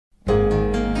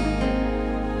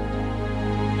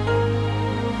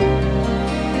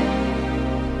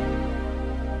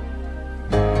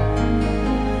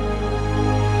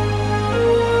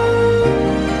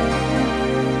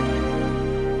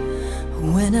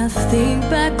I think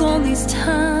back on these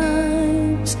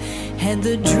times and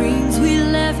the dreams we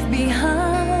left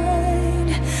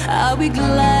behind, I'll be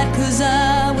glad 'cause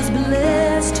I was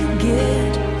blessed to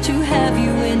get to have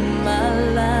you in my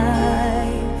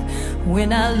life.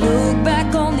 When I look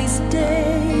back on these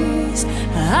days,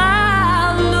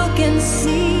 I'll look and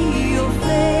see your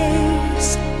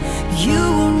face. You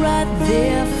were right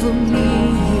there for me.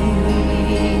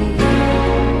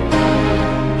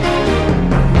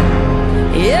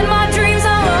 In my dreams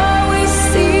I'll always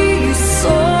see you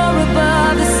soar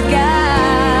above the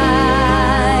sky.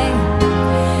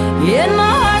 In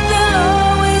my heart there'll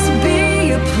always be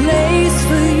a place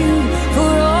for you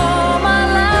for all my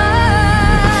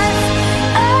life.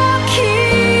 I'll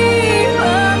keep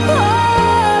a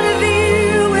part of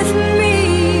you with me,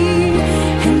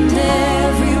 and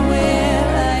everywhere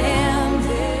I am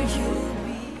there you'll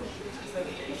be.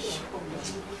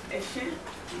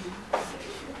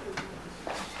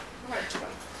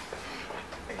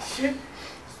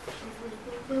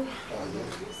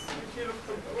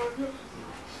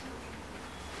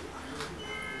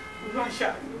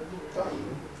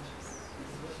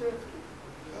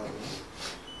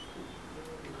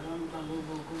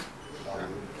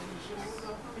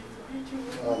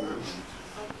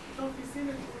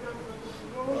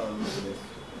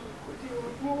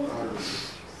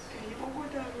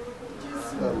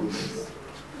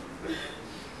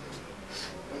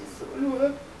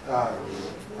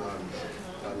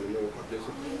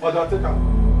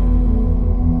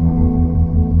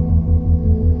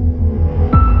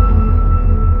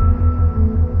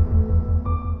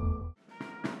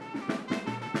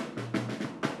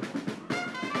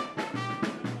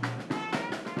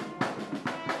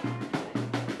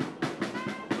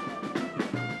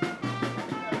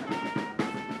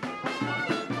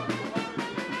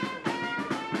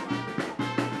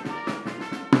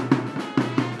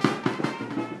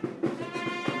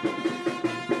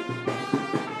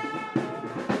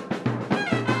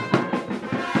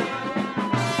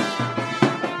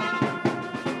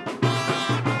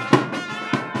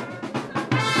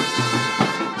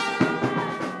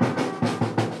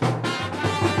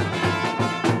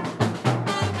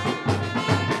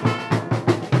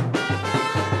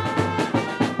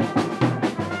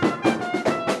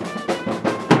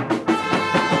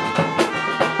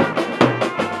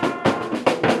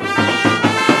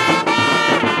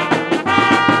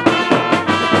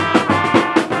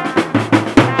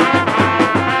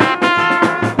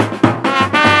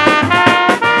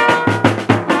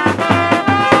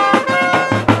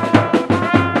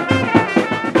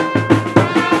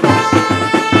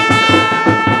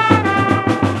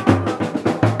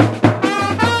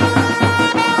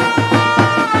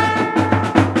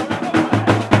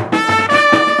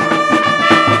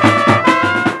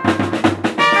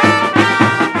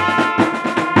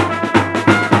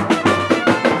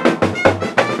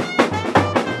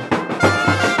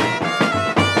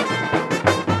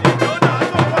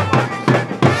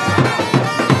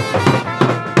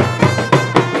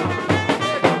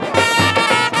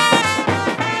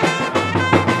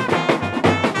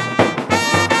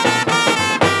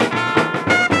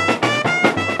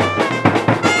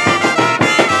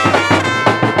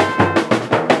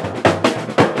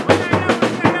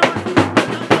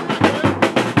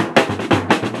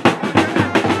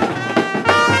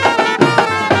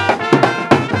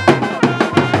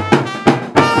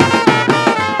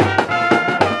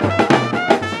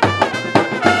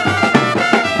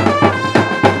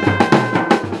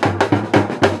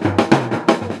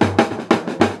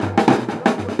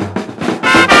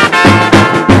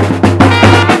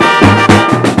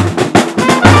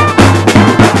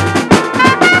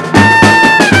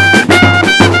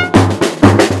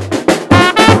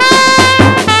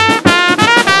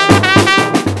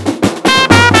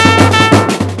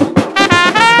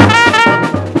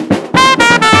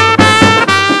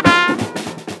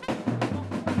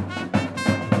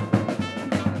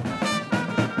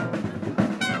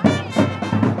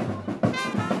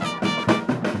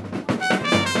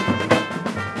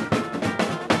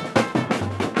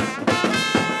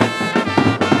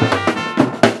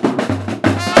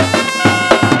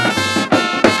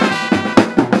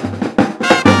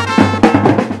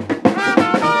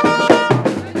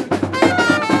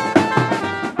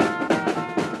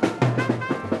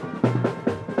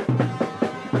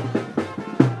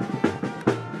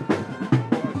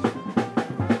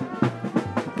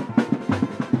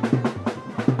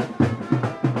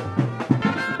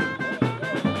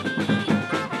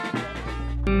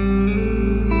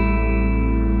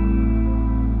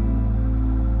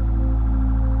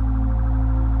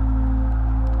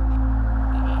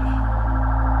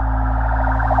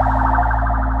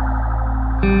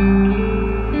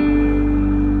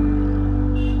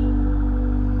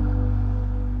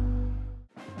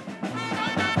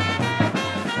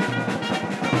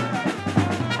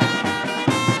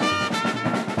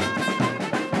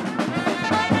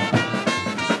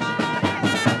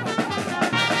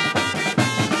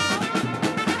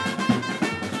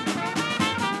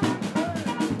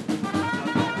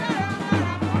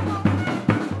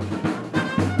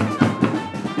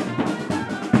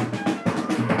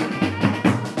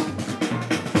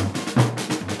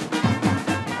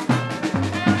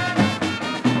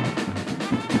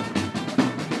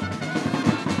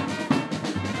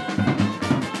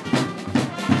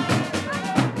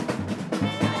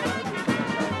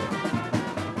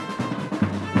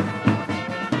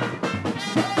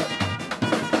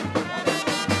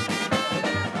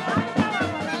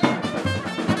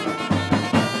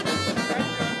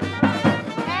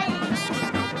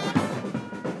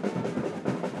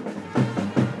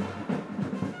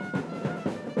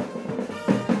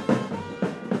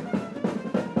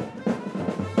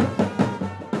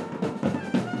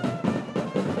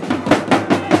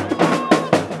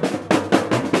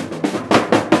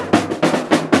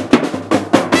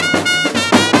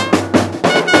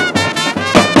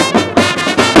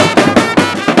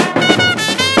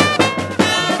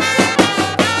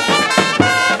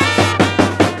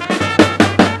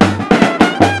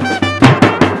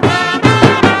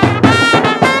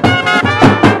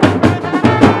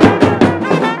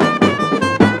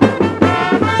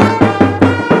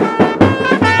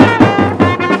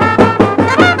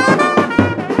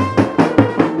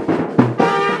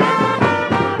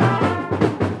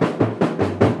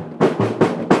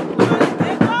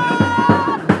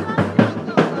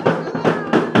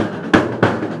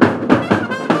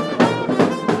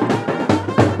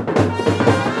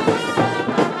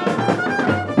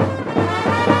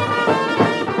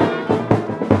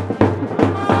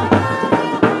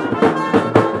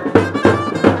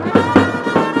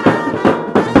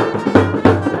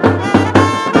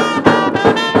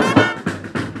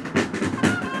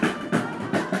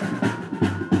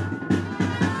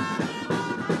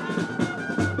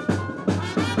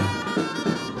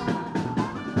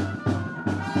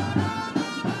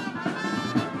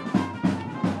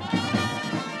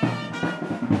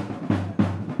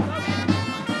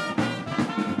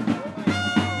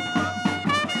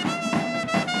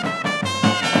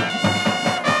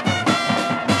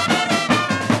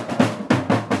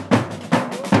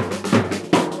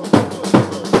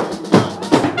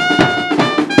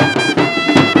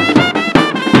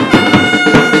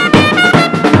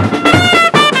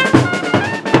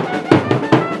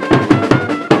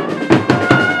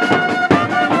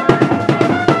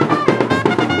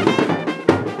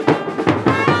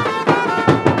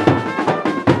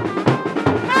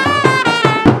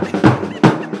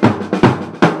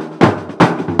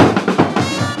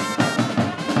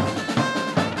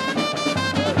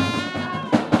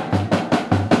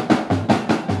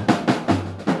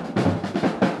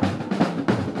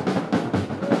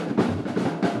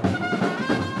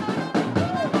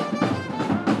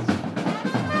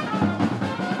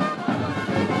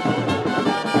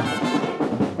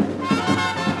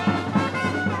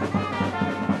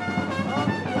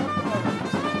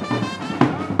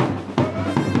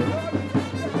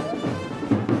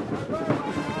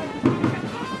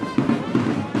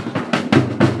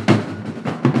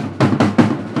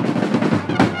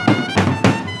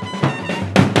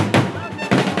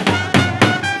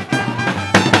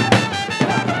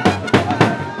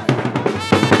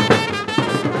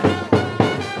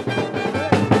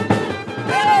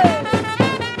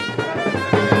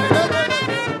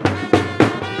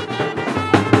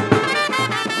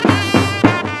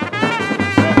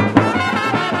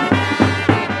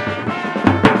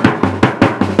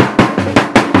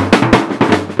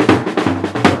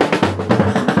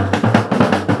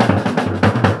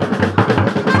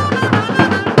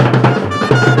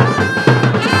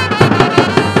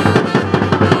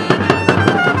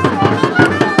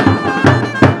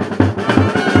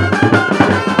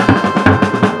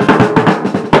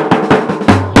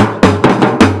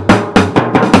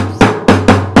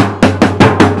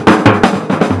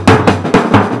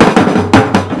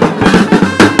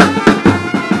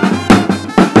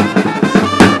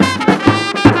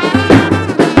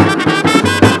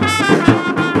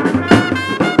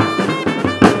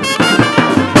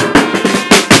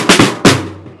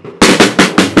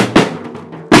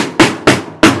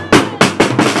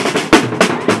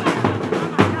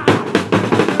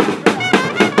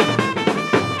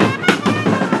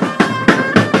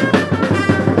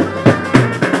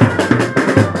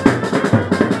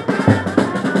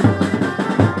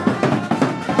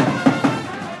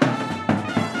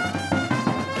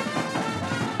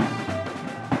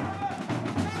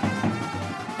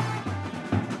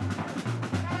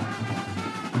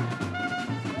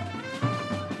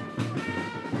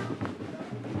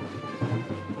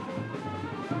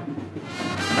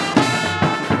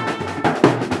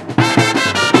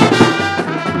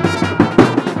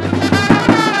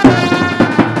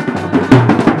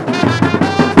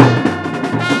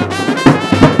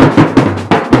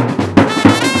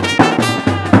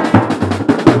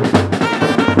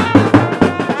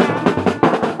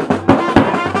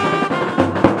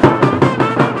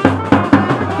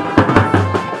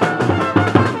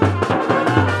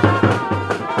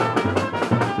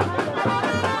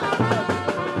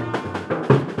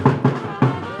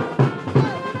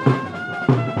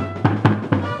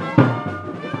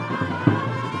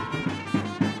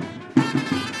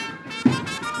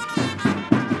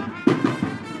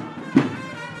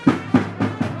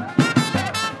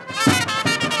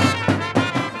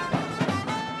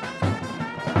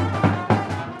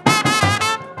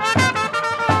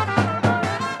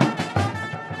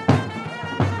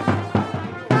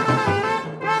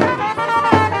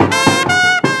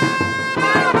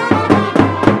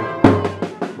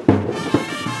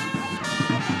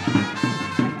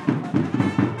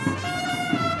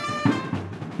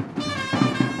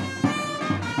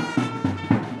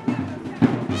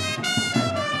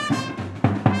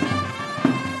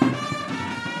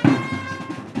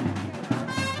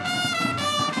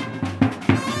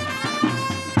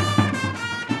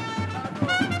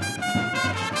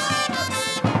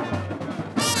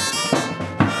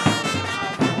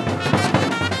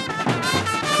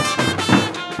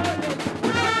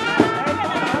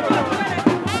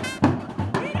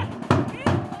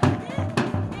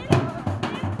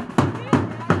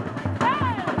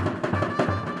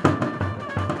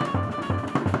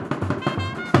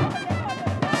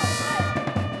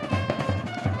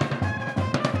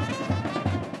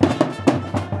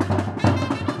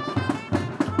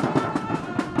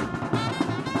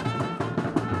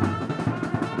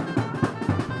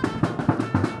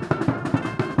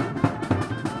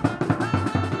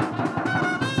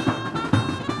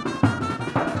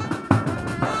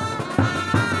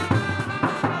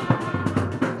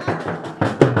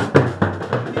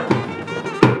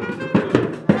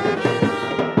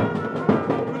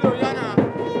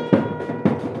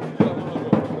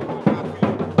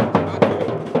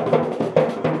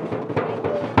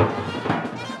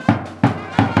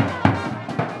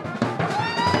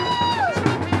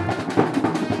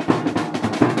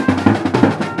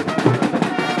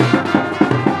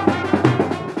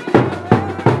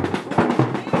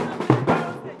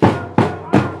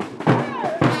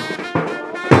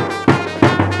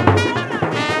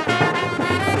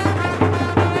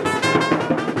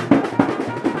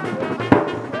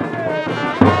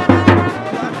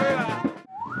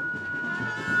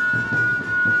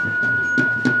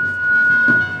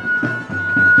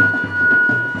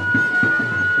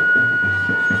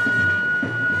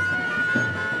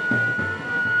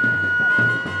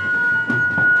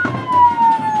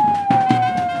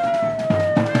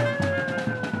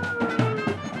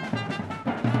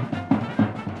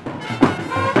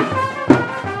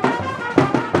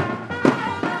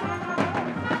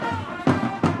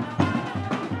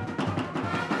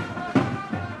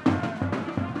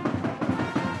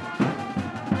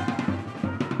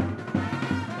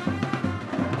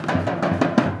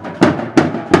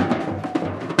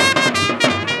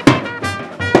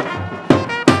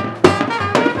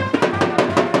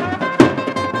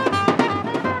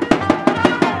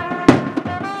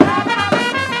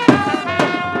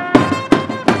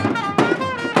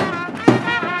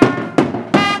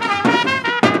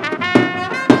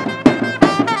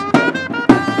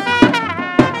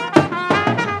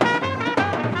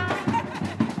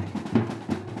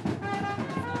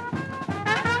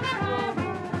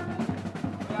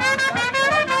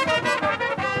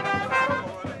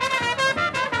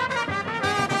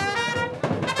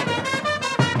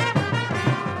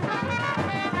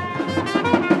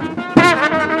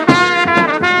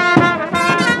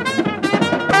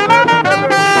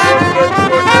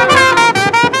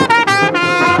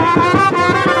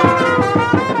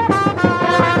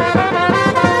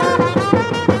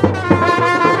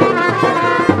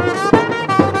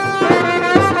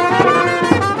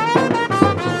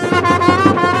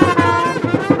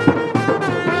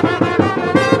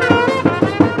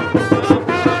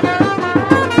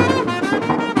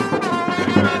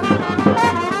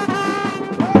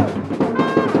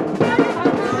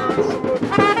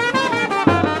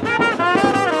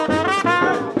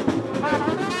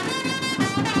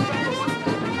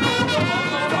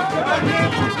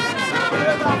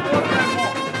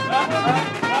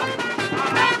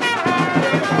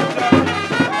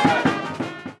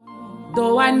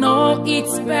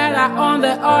 it's better on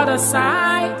the other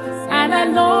side. And I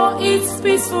know it's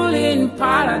peaceful in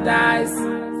paradise.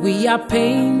 We are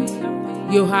pained,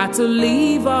 you had to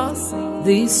leave us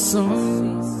this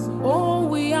soon. Oh,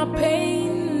 we are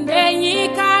pained.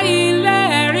 Enyika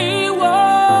ileriwo,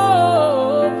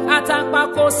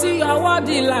 atapako sí ọwọ́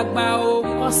di làgbà o.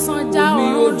 Ọ̀sánjá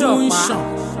ojú ń ṣàn,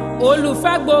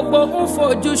 olùfẹ́ gbogbo ń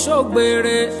fojú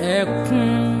ṣògbèrè ẹ̀kún.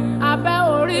 Abẹ́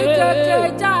orí kékeré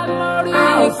já lórí. A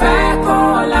ò fẹ́ kó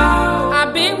la o.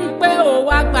 Àbí ń pé ó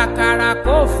wá gbàkàrà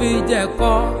kó fi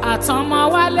jẹ̀kọ. Àtọmọ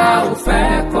wálé. A ò fẹ́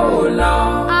kó lọ.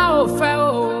 A ò fẹ́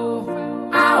o.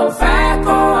 A ò fẹ́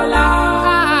kó lọ.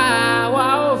 Àwa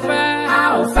ò fẹ́. A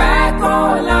ò fẹ́ kó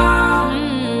lọ.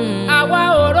 Àwa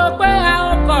ò rò pé a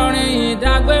ó kọrin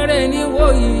ìdágbére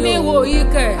níwòyí. Níwòyí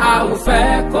kẹ̀. A ò fẹ́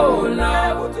kó lọ.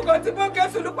 Òtúkọ̀ tí mo kẹ́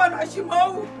sùlùpànà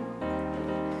àṣìmọ́wù.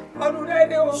 Ọdún rẹ̀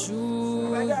ni o.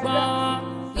 Ṣùgbọ́n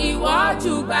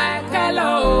ìwọ́jú gba ẹ̀kẹ́ lọ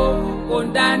o. Kò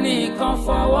dání kan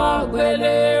fọwọ́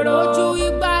gbélé rojú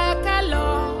igba ẹ̀kẹ́ lọ.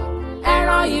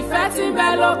 Ẹran ìfẹ́ tí bẹ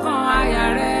lọ́kàn àyà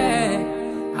rẹ̀.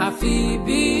 Àfi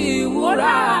bí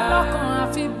ìwúrà lọ́kàn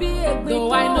àfi bí ègbé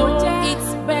tó jẹ́. It's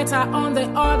better on the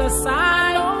other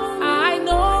side. I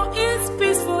know it's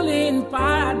peaceful in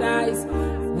paradise.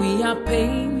 We are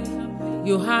pained,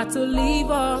 you had to leave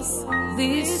us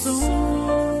this soon.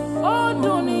 Oh,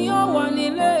 dunya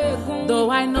wanile egun. Though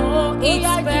I know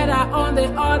it's better on the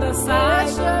other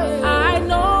side. I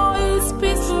know it's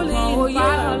peaceful in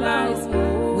paradise.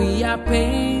 We are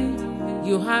pained,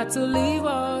 you had to leave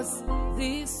us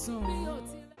this soon.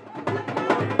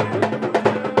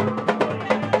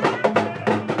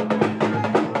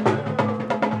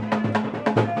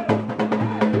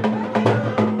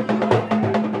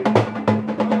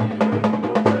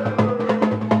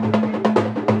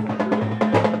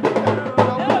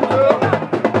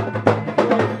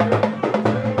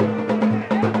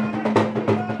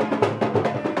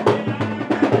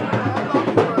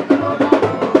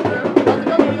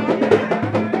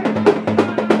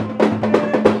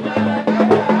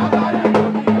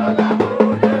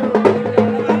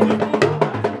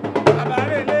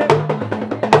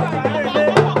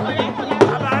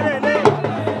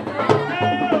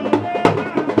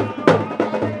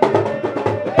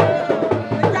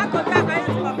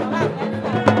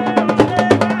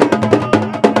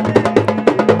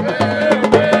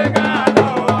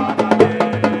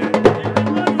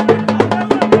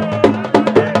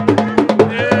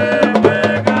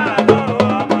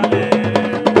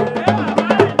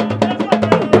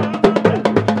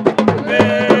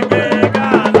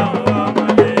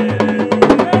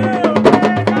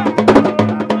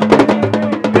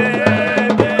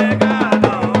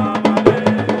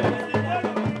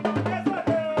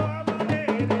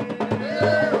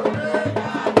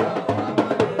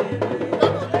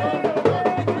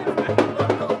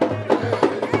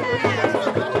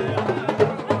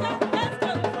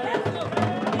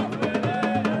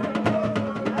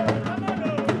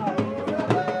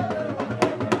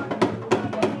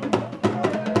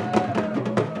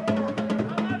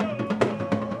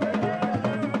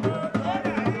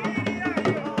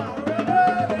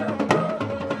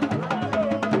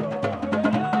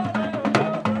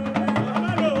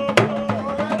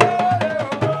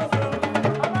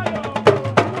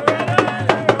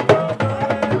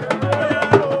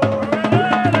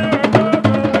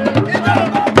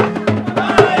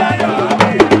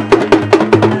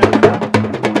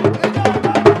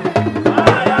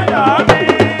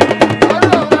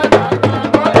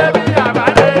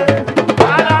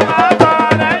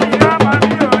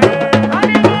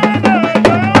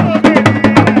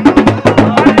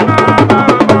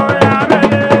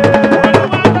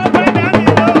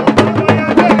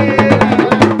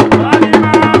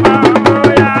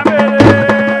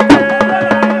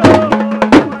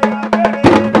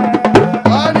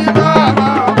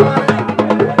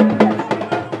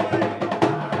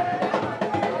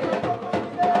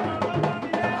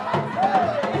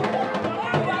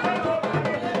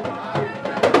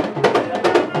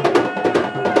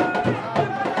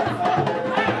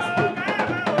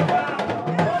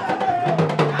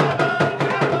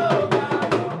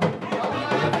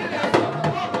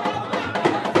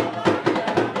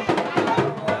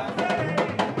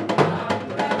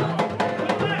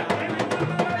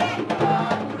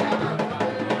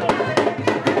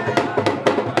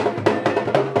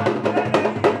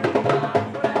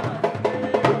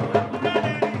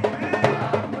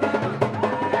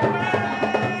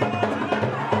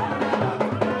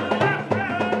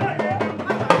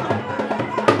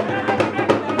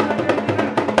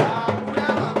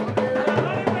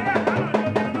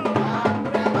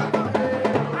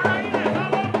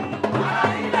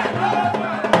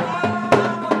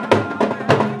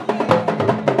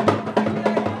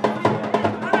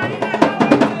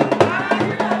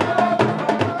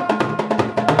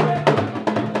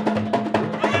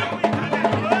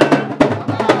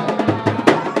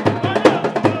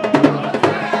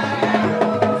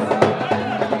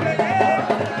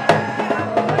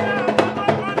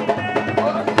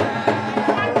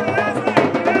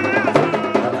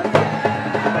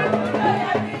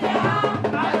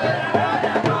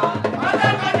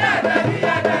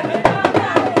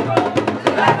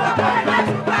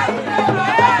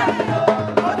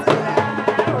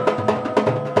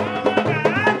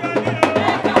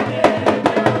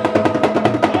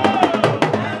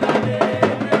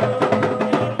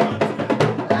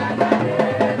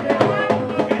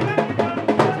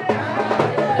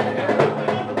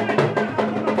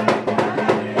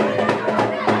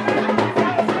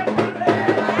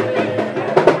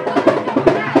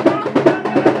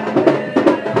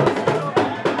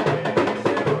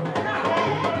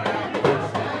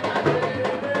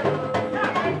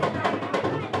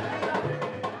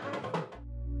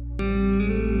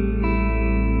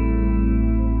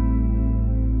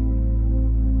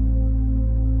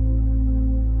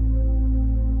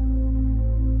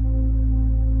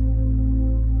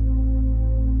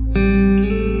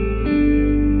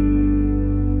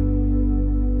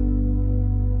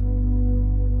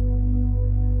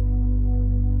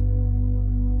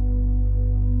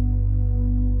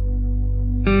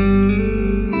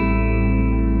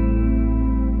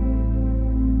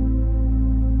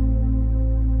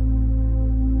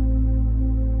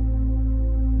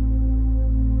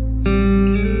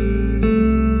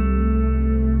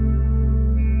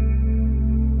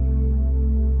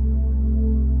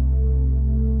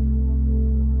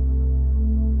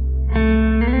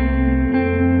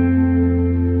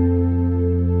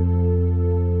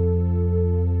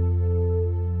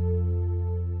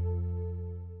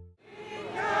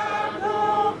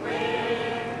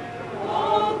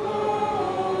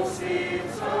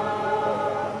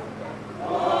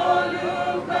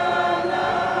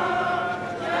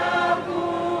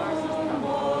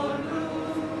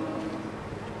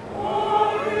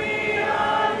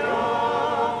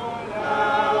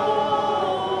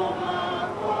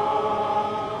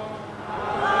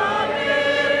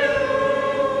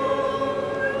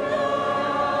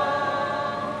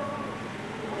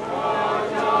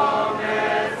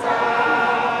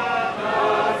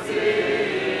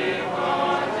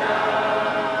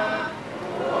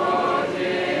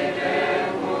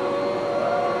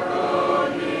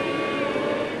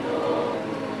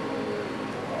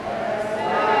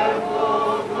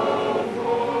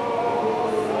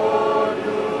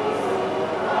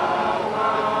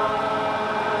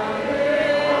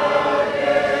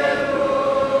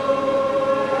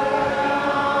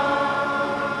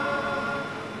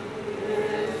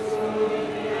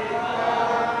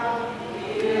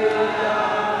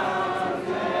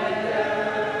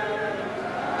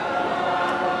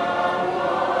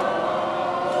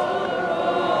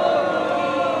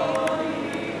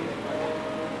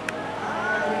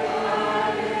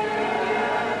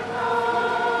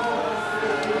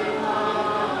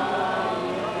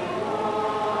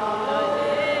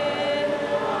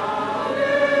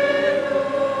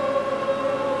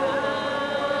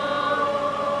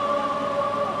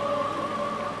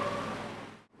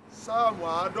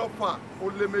 àádọ́fà ó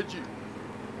lé méjì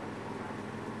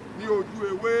ní ojú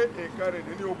ewé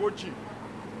ìkẹrìndínlógójì.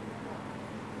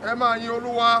 Ẹ máa yin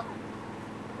Olúwa.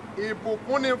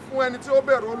 Ìbùkún ni fún ẹni tí ó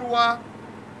bẹ̀rù Olúwa,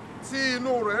 tí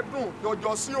inú rẹ̀ dùn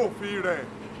jọjọ sí òfin rẹ̀.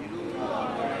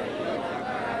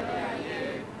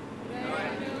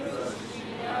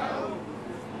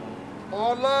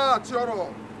 Ọlá àti ọrọ̀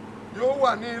yóò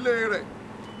wà ní ilé rẹ̀,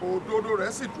 òdodo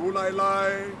rẹ̀ sì dúró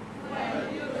láéláé.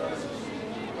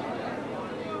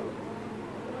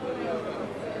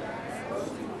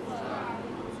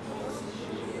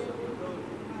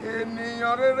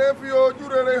 Ènìyàn rere fi ojú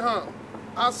rere hàn,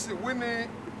 a sì wí ni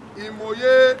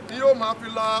ìmòye ni yóò máa fi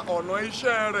la ọ̀nà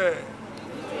iṣẹ́ rẹ̀.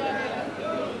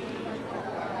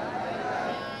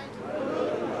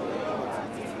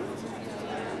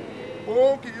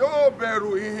 Òun kì yóò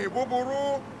bẹ̀rù ìhìn búburú,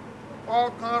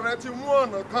 ọkàn rẹ̀ ti mú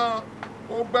ọ̀nà kan,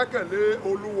 ó gbẹ́kẹ̀lé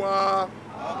Olúwa.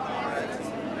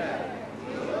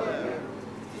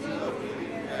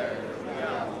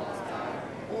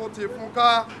 Ó ti fún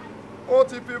ká, ó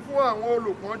ti fi fún àwọn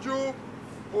olùpọ́njú,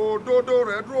 òdodo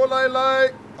rẹ̀ dúró láéláé,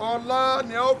 ọlá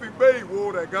ni a ó fi gbé ìwo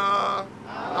rẹ̀ ga.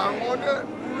 Àwọn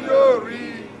onírúurú yóò rí,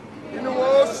 inú wọn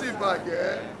ó sì bàjẹ́,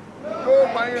 yóò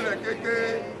pa yín rẹ̀ kéke,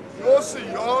 yóò sì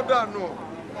yọ ọ́ dànù.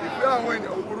 Ìfẹ́ àwọn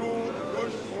ènìyàn búburú,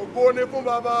 ògo ni fún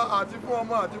Baba àti fún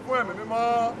Ọmọ àti fún Ẹ̀mí Mímọ́.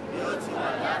 Yóò ti wà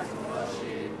láti wọ́n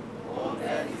ṣe ohun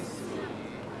tẹ́lẹ̀ sí,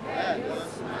 bẹ́ẹ̀ ló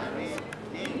sì máa rí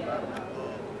ní ìgbà gbogbo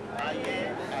ayé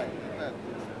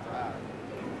àìnípẹ̀kun.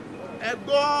 Ẹ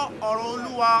gbọ́ ọ̀rọ̀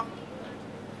Olúwa.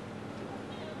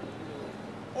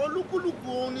 Olúkúlùkù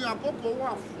ohun ni àkókò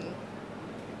wà fún,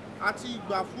 àti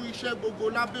ìgbà fún iṣẹ́ gbogbo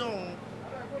lábẹ́ ọ̀run.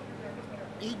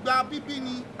 Ìgbà bíbí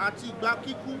ni àti ìgbà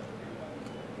kíkú,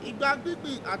 ìgbà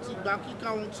gbígbìn àti ìgbà kíká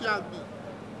ohun tí a gbìn,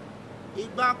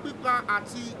 ìgbà pípa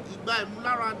àti ìgbà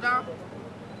ìmúláradá,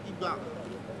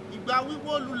 ìgbà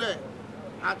wíwó lulẹ̀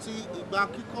àti ìgbà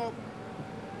kíkọ́,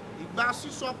 ìgbà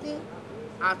sísọkún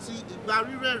àti ìgbà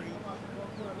rírẹ̀rí,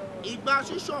 ìgbà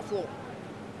ṣíṣọ̀fọ̀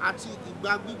àti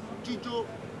ìgbà jíjó,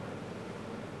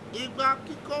 ìgbà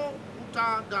kíkó òkúta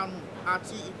dànù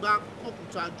àti ìgbà kíkó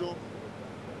òkúta jọ,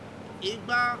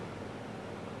 ìgbà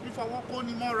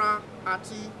fífọwọ́kóni mọ́ra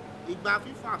àti ìgbà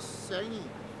fífà sẹ́yìn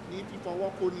ní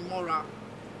fífọwọ́kóni mọ́ra,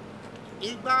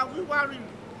 ìgbà wíwárìrì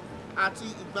àti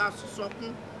ìgbà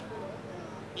sísọkún,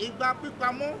 ìgbà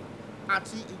pípamọ́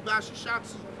àti ìgbà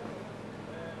ṣíṣàtì,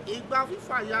 ìgbà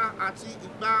fífàya àti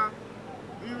ìgbà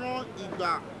rírán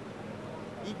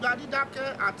ìgbà dídákẹ́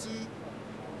àti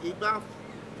ìgbà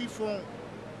fífọhùn,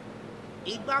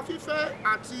 ìgbà fífẹ́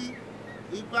àti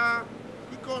ìgbà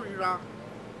kíkórìíra,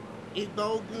 ìgbà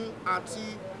ogun àti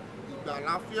ìgbà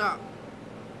àlàáfíà.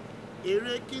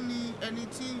 Èrè kí ni ẹni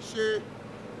tí ń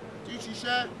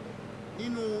ṣiṣẹ́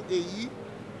nínú èyí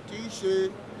tí ń ṣe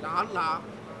làálàá?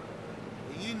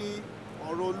 Èyí ni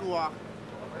ọ̀rọ̀ Olúwa.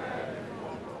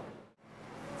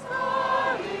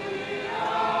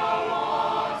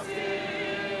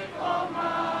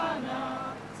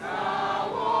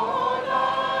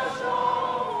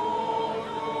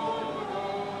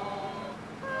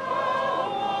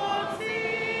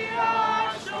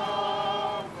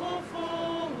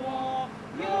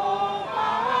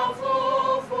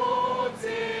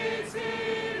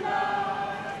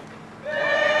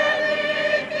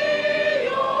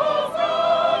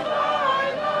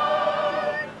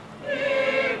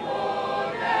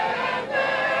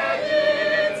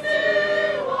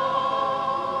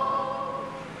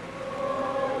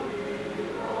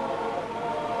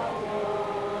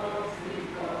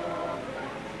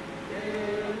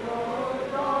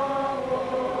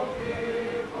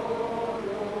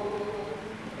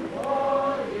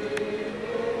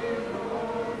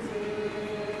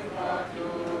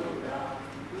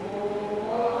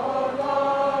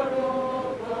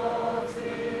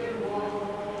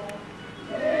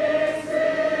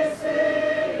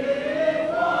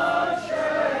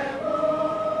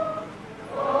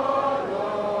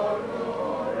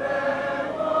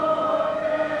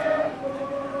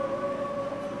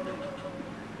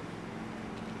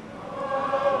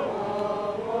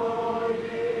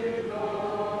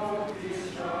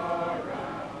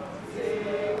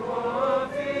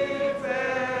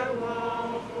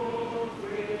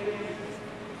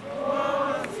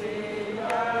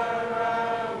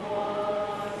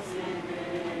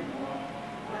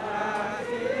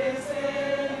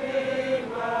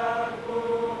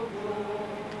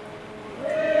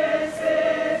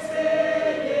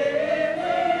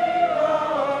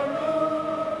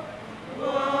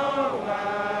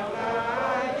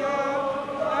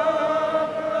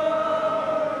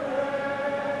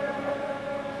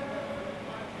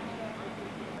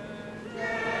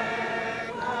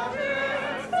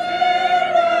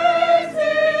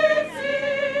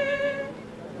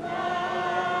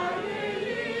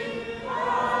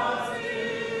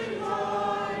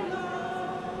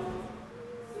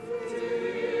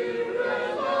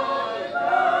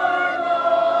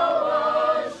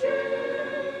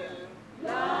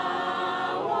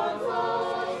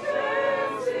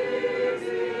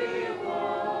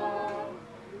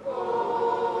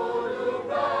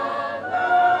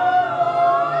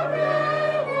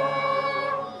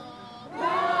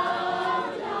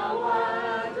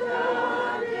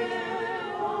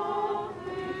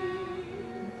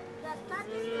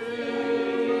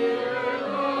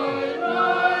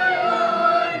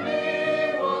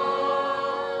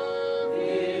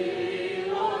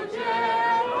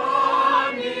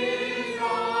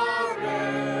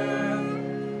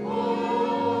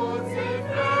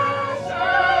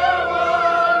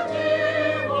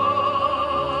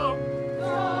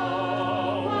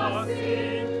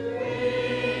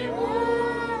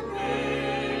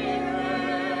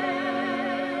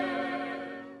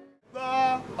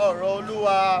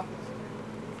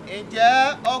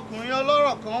 Ǹjẹ́ ọkùnrin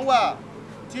ọlọ́rọ̀ kan wà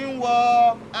tí ń wọ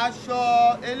aṣọ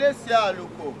elése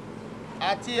àlùkò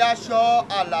àti aṣọ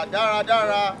àlà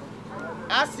dáradára,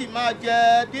 á sì máa jẹ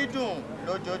dídùn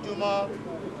lójoojúmọ́.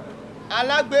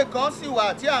 Alágbe kan sì wà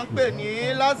tí à ń pè ní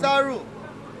Lásárù,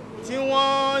 tí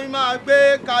wọ́n máa gbé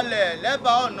kalẹ̀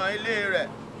lẹ́bàá ọ̀nà ilé rẹ̀.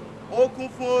 Ó kún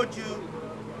fún ojú.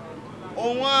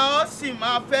 Òun á sì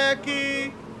máa fẹ́ kí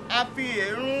a fi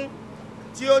èérún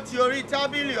tí ó ti orí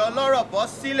tábìlì ọlọ́rọ̀ bọ́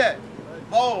sílẹ̀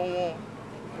bọ́ òun.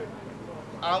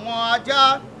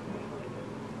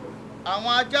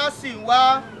 Àwọn ajá sì wá,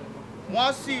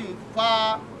 wọ́n sì fà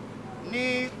ní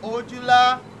ojúlá.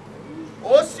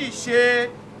 Ó sì ṣe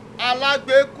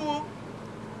alágbe kú,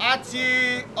 àti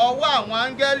ọwọ́ àwọn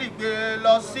áńgẹ́lì gbé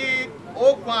lọ sí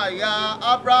òkun àyà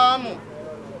Ábúráhámù.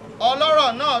 Ọlọ́rọ̀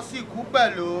náà sì kú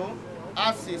pẹ̀lú, a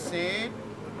sì sìn.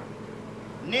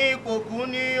 Ní ìpòkú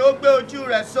ni ó gbé ojú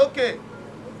rẹ̀ sókè.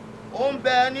 Ó ń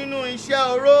bẹ nínú iṣẹ́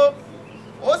oró,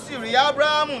 ó sì rí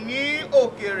Ábúráhámù ní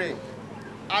òkèèrè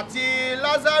àti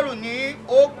Lásárù ní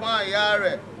ọ̀kan àyà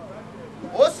rẹ̀.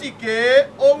 Ó sì ké,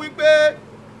 ó wí pé,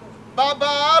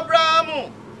 bàbá Ábúráhámù,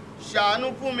 ṣàánú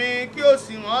fún mi kí o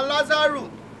sì rán Lásárù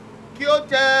kí ó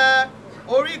tẹ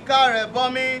oríka rẹ̀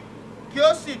bọmi kí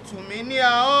ó sì tù mí ní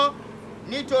ahọ́n,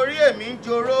 nítorí èmi ń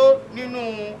joró nínú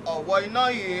ọ̀wọ́ iná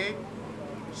yìí.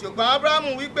 Ṣùgbọ́n Ábúráhámù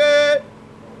wí pé,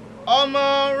 ọmọ,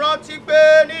 rántí pé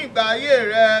ní ìgbà ayé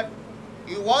rẹ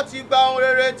ìwọ ti gba ohun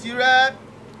rere tirẹ̀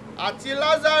àti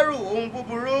Lásárù ohun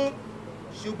búburú,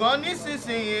 ṣùgbọ́n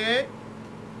nísinsìnyí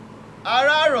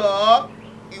ara rọ̀ ọ́,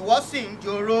 ìwọ sì ń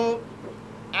joró.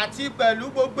 Àti pẹ̀lú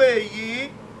gbogbo èyí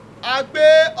a gbé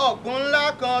ọ̀gbun ńlá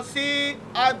kan sí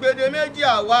agbede méjì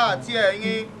àwa àti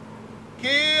ẹ̀yin,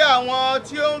 kí àwọn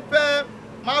tí ó ń fẹ́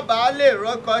má bàa lè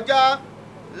rọ́ kọjá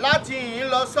láti yìn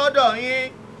lọ sọ́dọ̀ yín,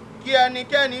 kí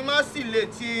ẹnikẹ́ni má sì lè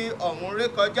ti ọ̀hún ré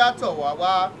kọjá tọ̀ wá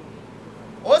wá.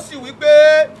 Ó sì wí pé,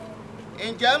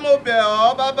 ǹjẹ́ mo bẹ̀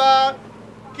ọ́ bàbá,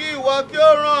 kí ìwọ kí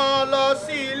ó rán an lọ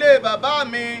sí ilé bàbá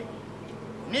mi,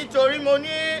 nítorí mo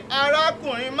ní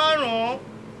arákùnrin 5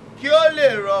 kí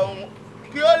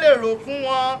ó lè rò fún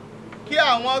wọn, kí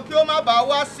àwọn kí ó má bàa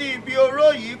wá sí ibi oró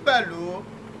yìí pẹ̀lú.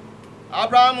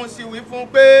 Ábúráhámù sì wí fún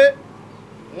pé,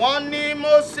 wọ́n ní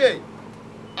Mósè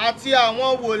àti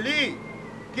àwọn wòlíì,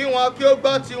 kí wọn kí ó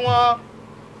gbọ́ tiwọn.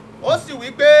 Ó sì wí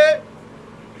pé,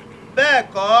 bẹ́ẹ̀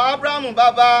kọ́ Ábúráhámù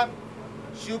bàbá,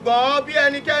 ṣùgbọ́n bí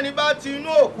ẹnikẹ́ni bá ti inú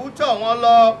òkú tọ̀ wọ́n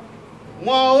lọ,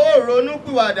 wọn ó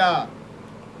ronúpìwàdà.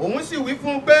 Òun sì wí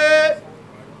fún pé,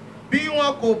 bí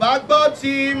wọn kò bá gbọ́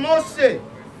ti Mósè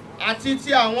àti ti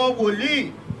àwọn wòlíì,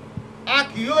 a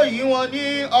kì yóò yí wọn ní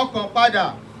ọkàn padà,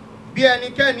 bí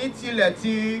ẹnikẹ́ni tilẹ̀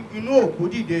ti inú òkú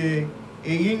dìde.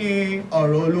 Èyí ni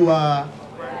ọ̀rọ̀ Olúwa.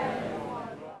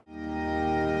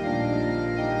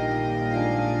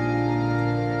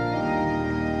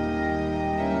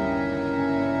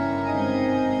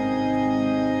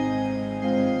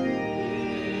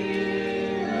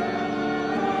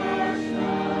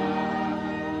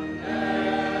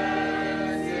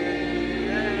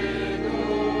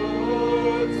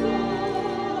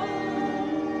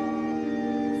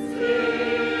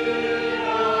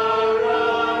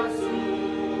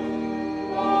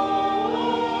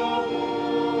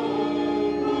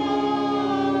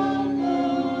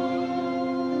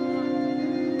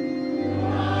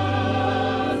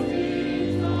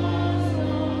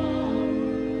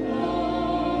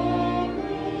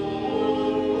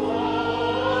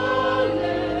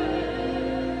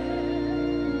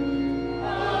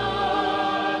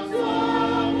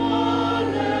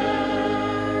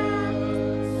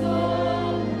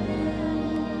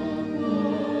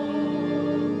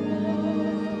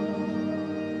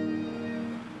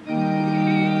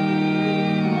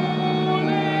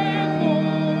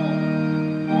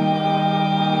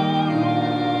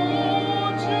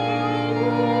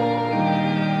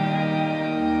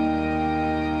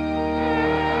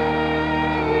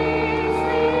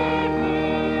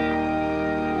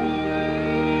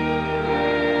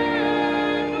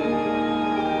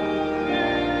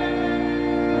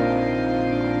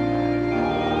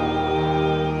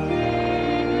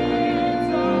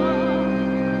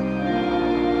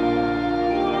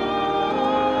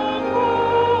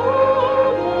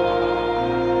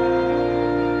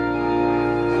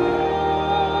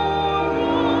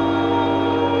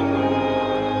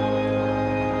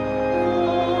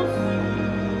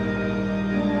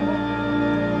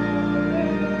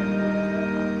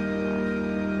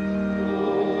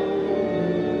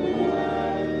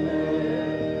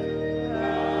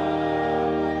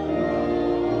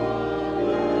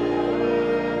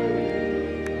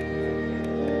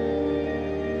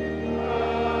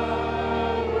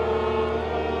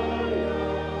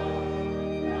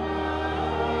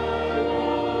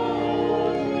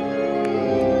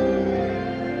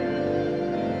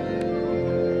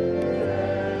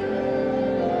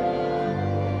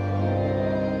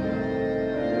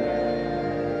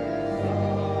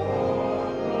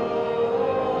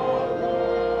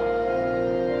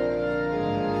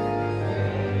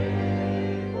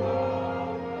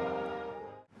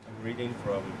 Reading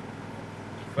from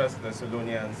 1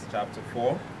 Thessalonians chapter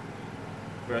 4,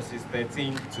 verses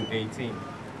 13 to 18.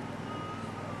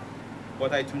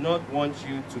 But I do not want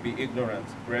you to be ignorant,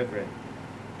 brethren,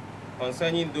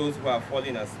 concerning those who are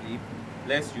falling asleep,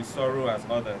 lest you sorrow as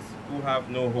others, who have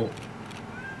no hope.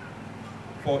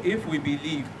 For if we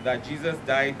believe that Jesus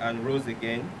died and rose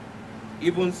again,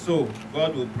 even so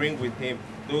God will bring with him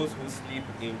those who sleep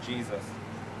in Jesus.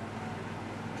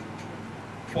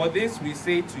 For this we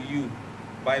say to you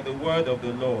by the word of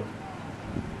the Lord,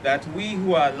 that we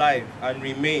who are alive and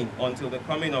remain until the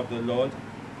coming of the Lord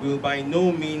will by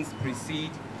no means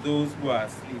precede those who are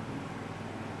asleep.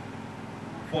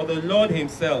 For the Lord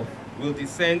himself will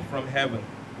descend from heaven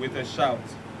with a shout,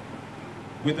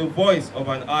 with the voice of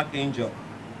an archangel,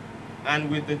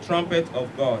 and with the trumpet of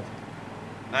God,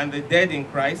 and the dead in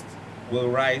Christ will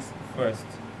rise first.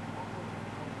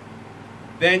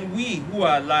 Then we who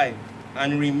are alive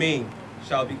and remain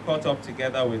shall be caught up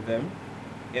together with them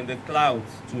in the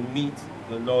clouds to meet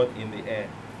the Lord in the air.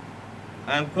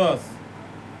 And thus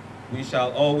we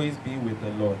shall always be with the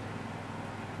Lord.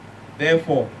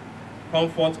 Therefore,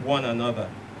 comfort one another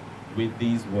with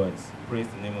these words. Praise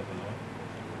the name of the Lord.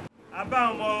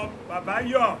 Àbáwọn bàbá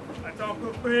yọ̀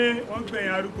àtàwọn pé wọ́n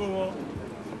gbẹ̀yìn arúgbó wọn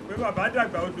pé bàbá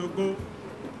dàgbà ó dógó.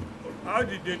 A ó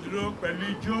dìde dúró pẹ̀lú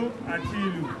ijó àti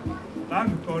ìlù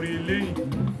láti kọrin eléyìí.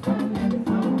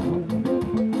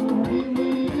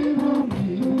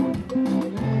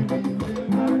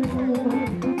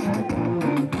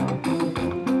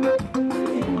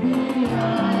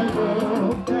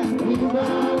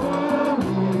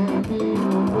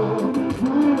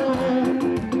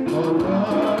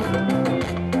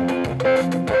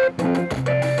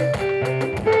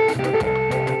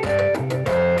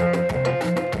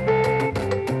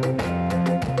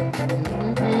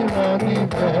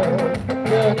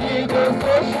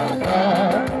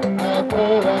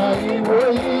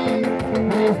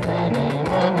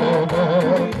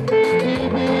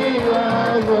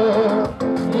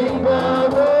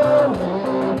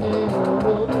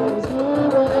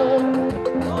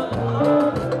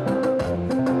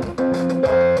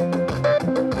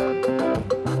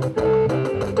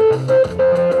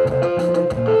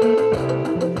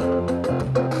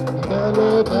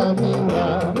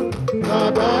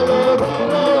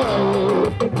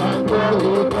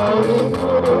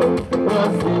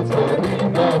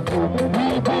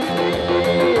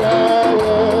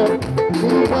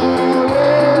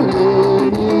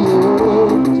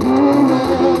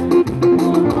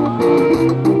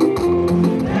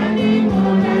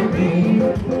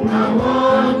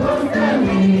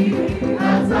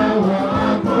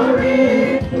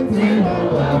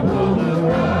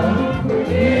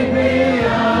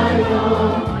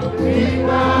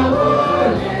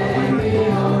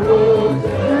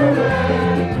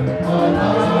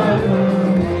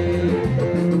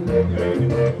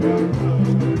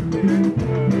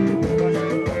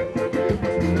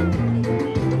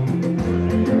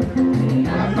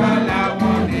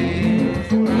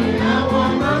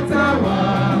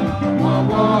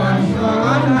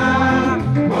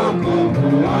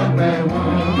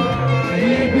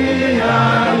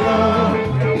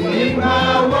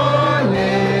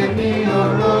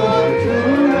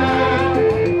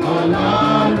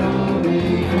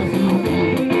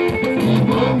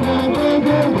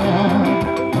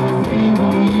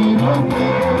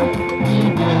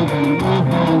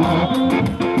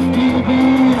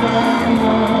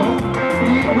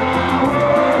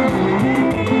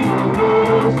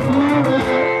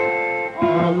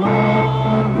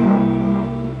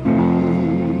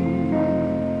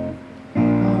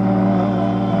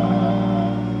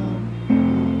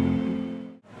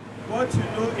 What you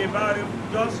know about it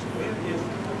just is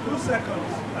 2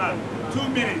 seconds and 2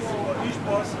 minutes for each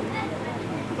person.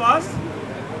 First,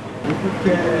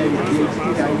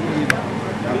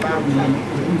 bàbá mi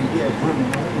Oluyide ẹ̀gbọ́n mi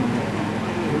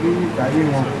orí ìdarí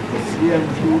wọn kò sí ẹni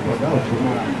tí ọ̀dọ́ òṣèlú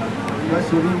mọ́ra wọ́n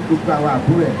ṣe orí gbogbo àwọn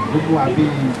àbúrò ẹ̀ gbogbo wa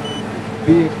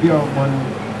bí ọmọ ni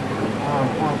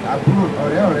àbúrò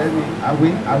ọ̀rẹ́ ni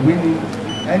àwé ni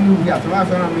ẹni wí àtúwá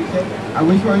fẹ́ràn mi jẹ́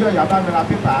àwé tí ọyọ́ ìyá bá mi ra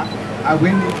pépà àwé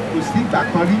ni kò sí ìgbà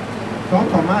kan rí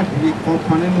tọ́kàn má di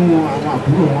kankan nínú àwọn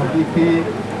àbúrò wọn bíi pé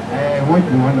wọ́n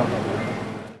jù wọ́n lọ.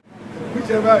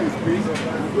 Whichever is based,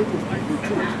 I'm going to speak the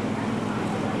truth.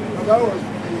 Baba was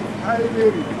a highly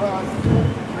revered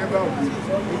member of the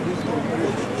English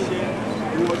congregation.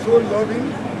 He was so loving,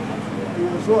 he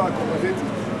was so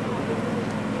accommodating.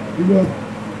 He was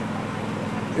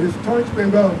a staunch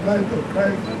member of Life of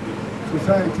Christ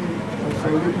Society of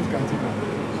St. Louis Cathedral.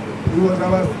 He was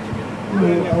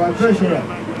our treasurer,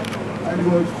 and he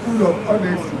was full of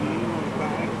honesty.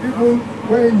 Even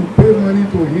when you pay money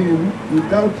to him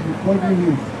without recording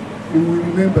him, he will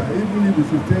remember, even if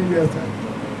it's 10 years time.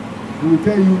 He will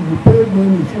tell you, you paid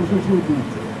money so good.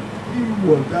 He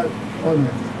was that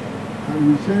honest, and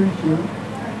we cherish him,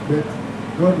 but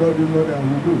God loved him more than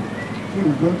we do. So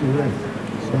he's going to rest.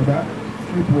 Baba,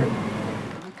 sleep well.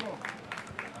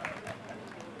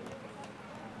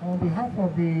 On behalf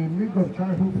of the League of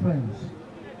Childhood Friends,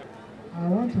 I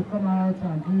want to come out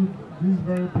and give this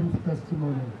very brief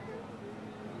testimony.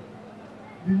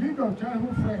 The League of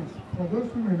Childhood Friends, for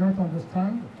those who may not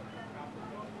understand,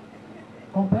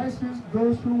 comprises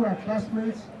those who were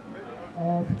classmates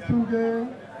of Tunde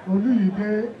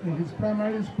Oluyide in his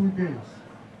primary school days.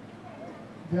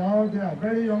 They are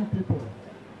very young people.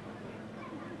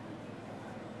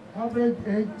 Average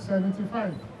age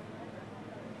 75.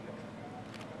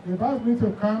 They've asked me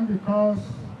to come because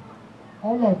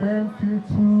all of them feel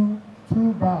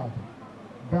too bad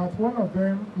that one of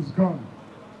them is gone.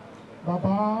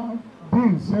 Baba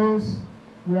Dean says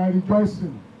we are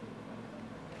rejoicing.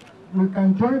 We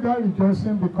can join that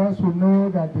rejoicing because we know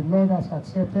that the Lord has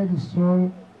accepted his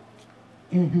soul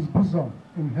in his bosom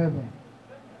in heaven.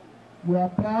 We are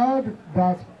proud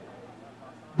that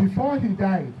before he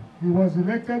died, he was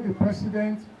elected the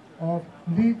president of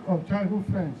League of Childhood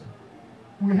Friends.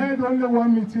 We had only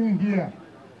one meeting here,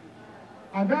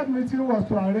 and that meeting was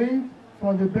to arrange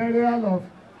for the burial of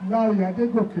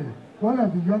Oluyide, one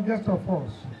of the youngest of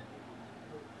us.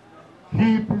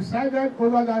 He presided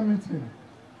over that meeting.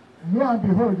 Lo and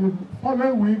behold, the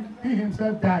following week, he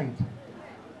himself died.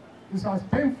 It's as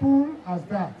painful as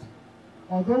that,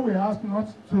 although we asked not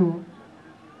to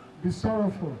be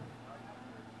sorrowful.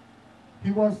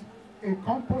 He was a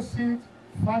composite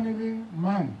family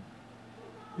man.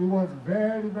 He was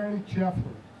very, very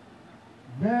cheerful,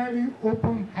 very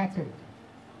open-hearted,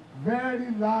 very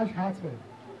large-hearted,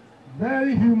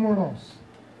 very humorous,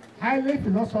 highly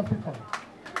philosophical,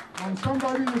 and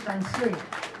somebody you can say,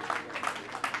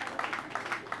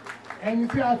 ẹni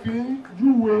tí a fi ń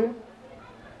júwe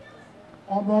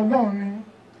ọmọ Ọlọ́run ni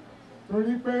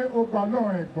torí pé ó gba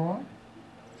Ọlọ́run ẹ̀gbọ́n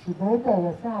ṣùgbọ́n ó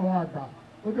bọ̀wọ̀ fún àwọn àgbà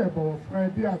ó dẹ̀ bọ̀wọ̀ fún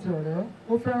ẹbí àti ọ̀rẹ́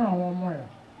ó fẹ́ràn àwọn ọmọ ẹ̀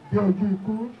dé ojú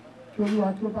ikú kí Olúwa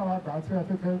kí ó bá wa gbà á sí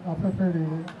afẹ́fẹ́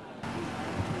rere.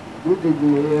 Good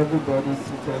evening, everybody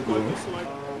seated here.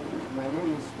 My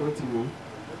name is Tunde.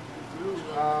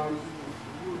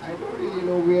 I don't really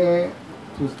know where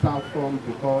to start from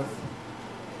because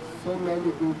so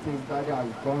many good things that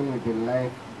have gone in the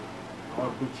life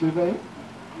of the children,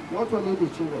 not only the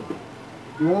children,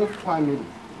 the whole family.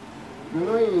 You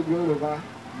know, in Yoruba,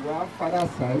 you have father's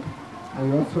side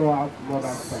and you also have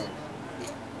mother's side.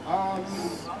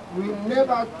 We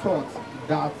never thought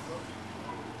that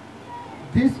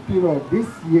this period, this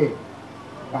year,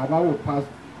 Baba will pass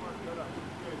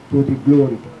to the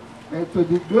glory. And to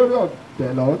the glory of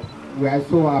the Lord, we are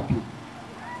so happy.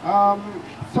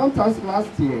 Sometimes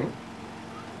last year,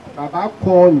 Baba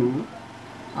called me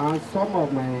and some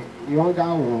of my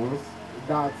younger ones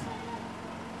that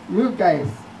you guys,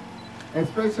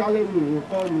 especially me, you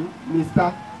call me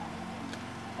Mr.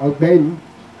 Ogbeni.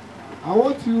 I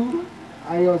want you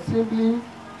and your sibling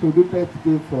to do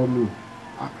birthday for me.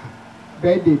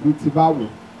 Birthday Bitibawo.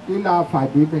 He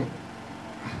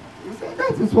said,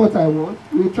 that is what I want.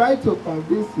 We tried to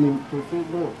convince him to say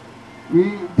no.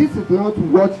 This is not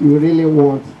what you really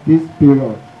want this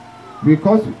period.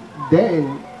 Because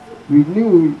then we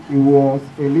knew he was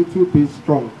a little bit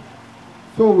strong.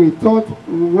 So we thought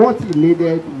what he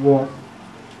needed was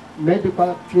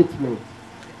medical treatment.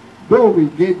 Though we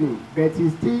gave him, but he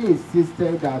still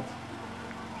insisted that,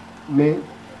 man,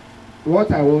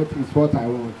 what I want is what I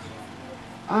want.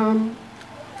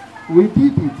 We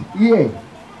did it here.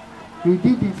 We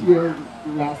did it here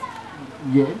last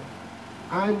year.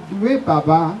 And the way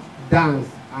Baba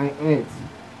danced and ate,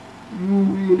 you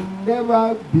will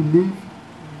never believe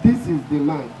this is the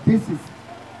man. This is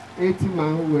 80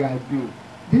 man we are doing.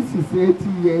 This is 80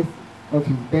 years of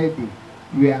his birthday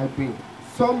we are doing.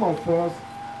 Some of us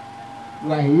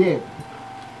were here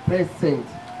present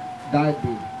that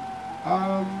day.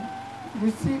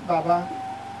 You see, Baba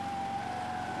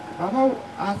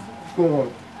asked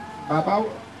God. Baba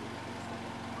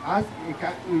asked,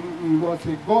 he was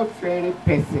a God-fearing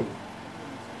person.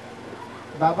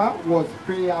 Baba was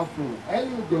prayerful. Early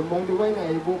in the morning when I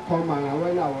even come and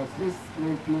when I was still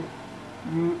sleeping,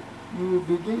 you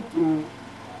begin to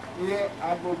hear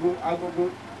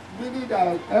agogo, meaning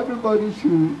that everybody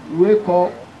should wake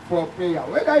up for prayer.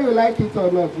 Whether you like it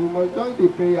or not, you must join the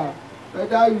prayer.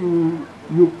 Whether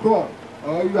you crawl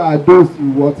or you are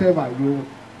dozing, whatever you.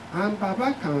 And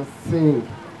Baba can sing.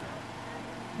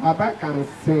 Baba can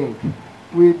sing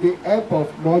with the help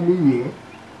of mommy here.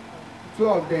 Two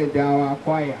of them, they are our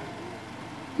choir.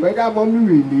 Whether mommy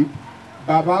will lead,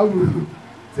 Baba will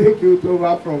take it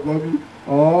over from mommy,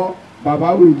 or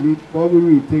Baba will lead,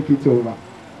 mommy will take it over.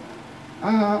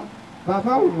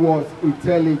 Baba was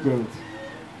intelligent,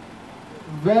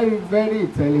 very, very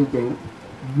intelligent,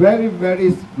 very,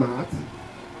 very smart.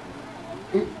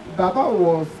 Baba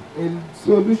was a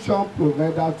solution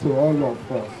provider to all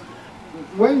of us.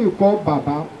 When you call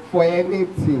Baba for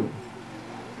anything,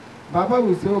 Baba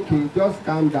will say, okay, just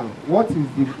calm down. What is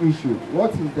the issue?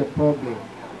 What is the problem?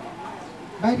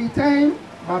 By the time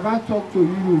Baba talk to you,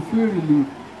 you feel relief.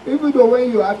 Even though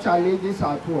when you have challenges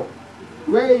at work,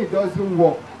 where it doesn't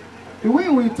work, the way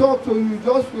we talk to you, you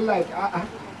just feel like,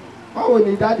 how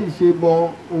ni daddy ṣe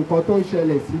mọ nǹkan tó ń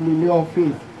ṣẹlẹ̀ sí mi ní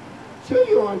office? Sure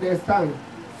you understand?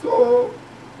 So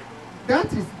that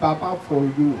is Baba for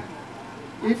you.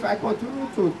 If I continue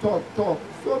to talk,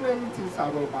 so many things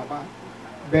about Baba,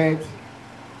 but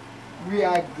we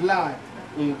are glad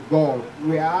in God.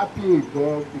 We are happy in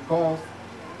God because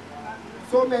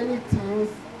so many things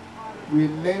we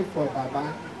learn from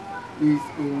Baba is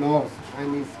in us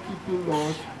and is keeping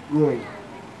us growing.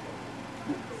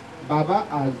 Baba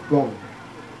has gone.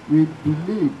 We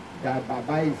believe that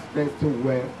Baba is resting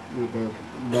well with the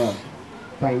Lord.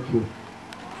 Thank you.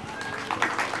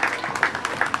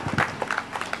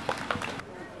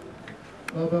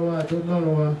 Bàbá wa àti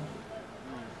Ọlọ́run wa,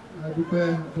 a dúpẹ́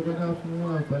àtọ́kọ́dá fún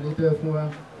àǹfààní tẹ́ fún wa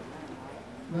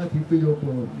láti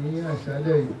péjọpọ̀ ní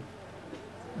àṣálẹ̀ yìí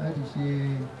láti ṣe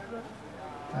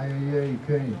ayẹyẹ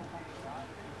ìkẹyìn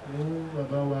fún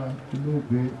bàbá wa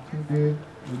olóògbé Túndé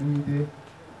Olúyide.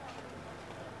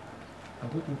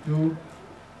 Àkókò tó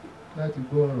láti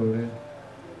gbọ́ ọ̀rọ̀ rẹ.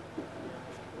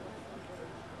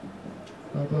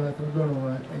 Bàbá àti Ọlọ́run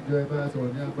wa, ẹjọ́ ẹ bá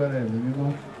sọ̀rọ̀ ní agbára ẹ̀mí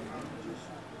mímọ́.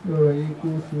 Lọ́rọ̀ yìí kó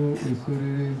so èso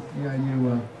rere ní ayé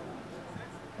wa.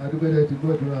 Adúgbẹ́dẹ́ ti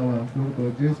gbọ́dúrà wa lórúkọ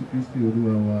Jésù Kristi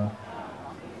Olúwa wa.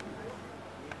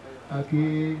 A kí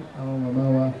àwọn màmá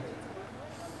wa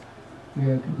ní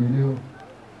ẹkùnjẹ́lé o,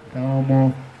 àwọn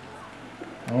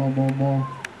ọmọ,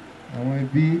 àwọn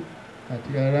ẹbí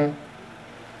àti ará.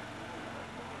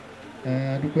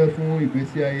 Adúpẹ́ fún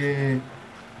ìgbésí ayé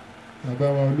bàbá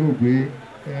wa olóògbé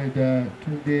ẹ̀dà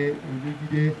Túndé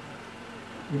Olúyide.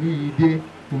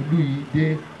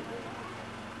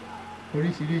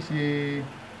 Oríṣiríṣi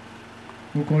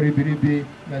nǹkan ribiribi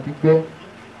láti gbọ́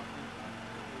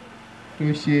tó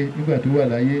ṣe nígbà tó wà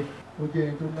láyé. Ó jẹ́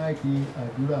ẹni tó láìkí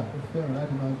àdúrà, ó fẹ́ràn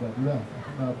láti máa gbàdúrà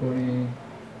àti máa kọrin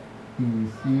ìyìn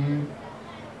sí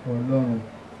Ọlọ́run.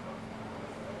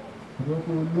 Ṣùgbọ́n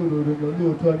kó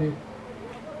lóòótọ́ ni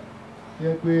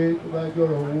jẹ́ pé tó bá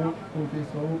jọ̀rọ̀ owó kó ṣe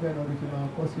sanwó bẹ́ẹ̀ náà ló ṣe máa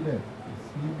kọ sílẹ̀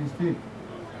sí mistake.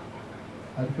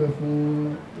 A dúpẹ́ fún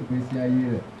ìgbésí ayé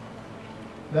rẹ̀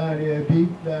láàrin ẹbí,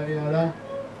 láàrin ará.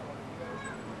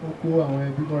 Ó kó àwọn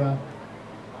ẹbí mọ́ra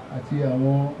àti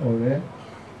àwọn ọ̀rẹ́.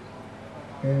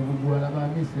 Gbogbo wa la máa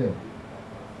miss ẹ̀.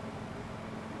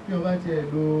 Bí wọ́n bá tiẹ̀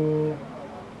lo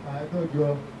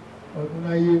 50 ọdún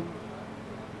láyé,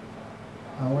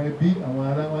 àwọn ẹbí, àwọn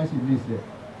ará wá sì miss ẹ̀.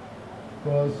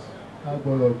 Because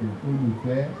agbọ̀rọ̀dù,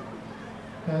 olùfẹ́,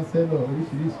 kánsẹ́lọ̀,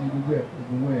 oríṣiríṣi gbogbo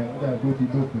ẹ̀ ó dàgbò ti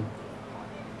dópin.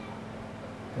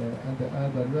 A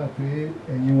gbàdúrà pé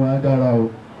ẹ̀yin wọn á dára o.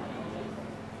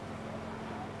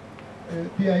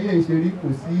 Bí ayé ìṣerí kò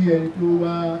sí ẹni tó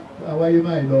wá awáyé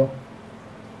máì lọ,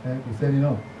 kò sẹ́ni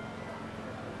náà.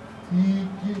 Tí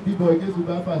bíbọ Jésù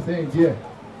bá fà sẹ́yìn díẹ̀,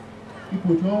 ipò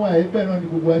tí wọ́n wà ẹgbẹ́ náà ni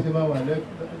gbogbo wa ṣe máa wà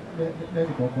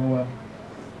lẹ́nì kọ̀ọ̀kan wa.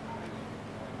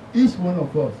 Each one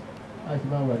of us a ṣe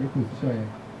máa wà ní position yẹn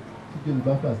tí Jésù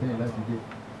bá fà sẹ́yìn láti dé.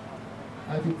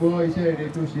 A ti gbọ́ iṣẹ́ rere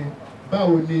tó ṣe.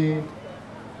 Báwo ni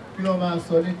kí wọ́n máa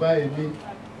sọ nípa èmi,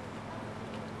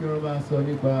 kí wọ́n máa sọ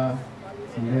nípa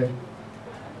tìrẹ?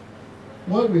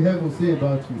 What will heaven say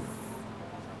about you?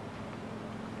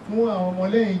 Fún àwọn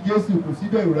ọmọlẹ́yìn Jésù kò sí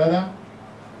bẹ̀rù rárá.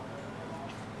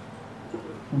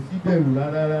 Kò sí bẹ̀rù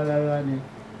rárá ni.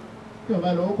 Tí wọ́n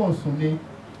bá lọ ó kàn sùn ni,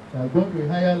 they are going to a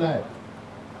higher life.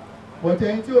 But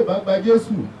ẹni tí ò bá gba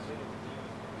Jésù,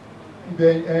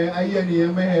 ibẹ̀ ayé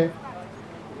ẹnìyẹn mẹ́hẹ.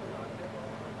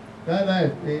 That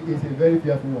life is a very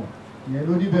fearful one. Ìyẹn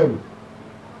ló ní bẹ̀rù.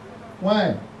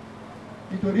 Why?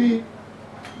 Nítorí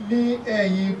ní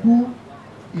ẹ̀yìn ikú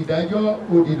ìdájọ́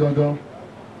ó di dandan.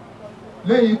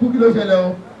 Lẹ́yìn ikú kí ló ṣẹlẹ̀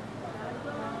o?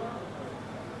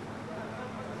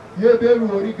 Hébérù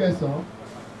orí 9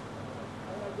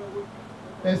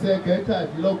 ẹsẹ̀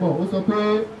 17 ó sọ pé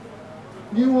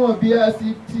níwọ̀n bí a sì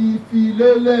ti fi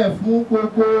lélẹ̀ fún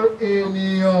gbogbo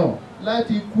ènìyàn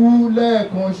láti kú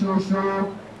lẹ́ẹ̀kan ṣoṣo,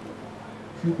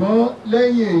 ṣùgbọ́n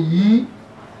lẹ́yìn èyí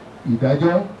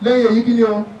ìdájọ́. Lẹ́yìn èyí kí ni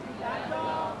o?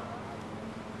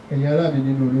 Ẹ̀yin ará mi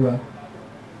nínú Olúwa,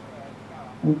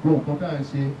 gbogbo nǹkan tá à ń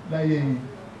ṣe láyé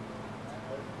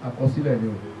àkọsílẹ̀ ni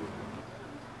o.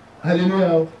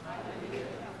 Hallelujah o.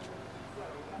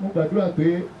 Mo gbàdúrà pé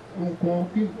nǹkan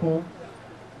kí nǹkan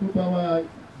tó bá wá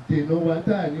dènà wa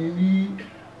tá à ní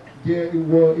jẹ́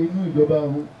ìwọ inú ìjọba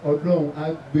Ọlọ́run á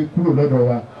gbé kúrò lọ́dọ̀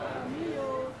wa.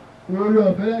 Oore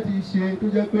ọ̀fẹ́ láti ṣe tó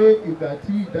jẹ́ pé ìgbà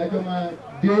tí ìdájọ́ máa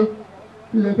dé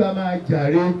tó jẹ́ pé a máa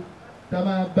jàre tá a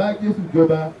máa bá Jésù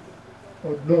jọba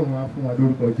Ọlọ́run á fún wa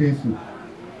lórúkọ Jésù.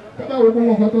 Tá a bá wo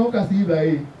gbogbo nǹkan tó ń kà sí ibà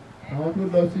yìí àwọn tó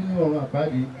lọ sínú ọ̀run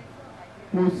àpáàdé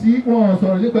kò sí wọn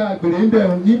sọ̀rọ̀ nípa àgbèrè ń bẹ̀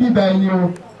ní bíbá ẹni o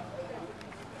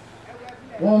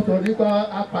wọ́n sọ̀rọ̀ nípa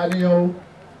apànìyàn o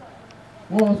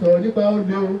wọ́n sọ̀rọ̀ nípa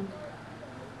olè o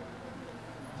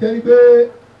ṣe ni pé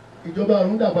ìjọba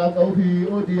ọ̀run dàgbà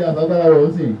ó di àbábára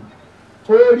rẹ̀ sí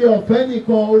orí ọ̀fẹ́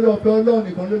nìkan orí ọ̀fẹ́ Ọlọ́run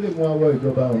nìkan ló lè mú àwọ̀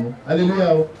ìjọba ọ̀run aleluya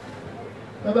o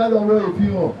bàbá lọ́wọ́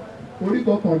ìfihàn orí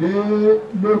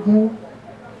 21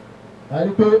 a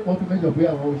rí pé wọ́n tún mẹ́jọ pé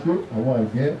àwọn oṣó àwọn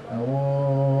àjẹ́ àwọn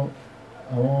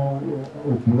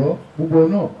òpùrọ́ gbogbo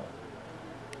náà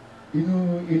inú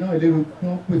iná ìléru tí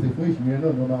wọ́n pèsè fún ìṣúná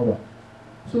náà ló máa wà.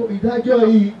 So ìdájọ́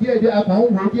yìí díẹ̀díẹ̀ akàn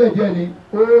ń wo díẹ̀díẹ̀ ni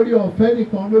orí ọ̀fẹ́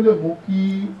nìkan ló lè mú kí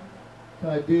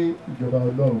ká dé ìjọba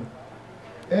Ọlọ́run.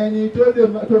 Ẹni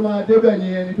tó máa débẹ̀ ni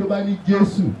ẹni tó bá ní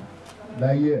Jésù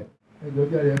láyé ẹ̀. Ẹjọ́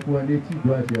bí ààrẹ fún wa ní tí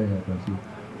ìgbó àti àyà àtàṣe.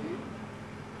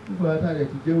 Nígbà tá a lè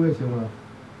ti jẹ́wọ́ ẹ̀ṣẹ̀ wa,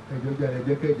 ẹjọ́ bí ààrẹ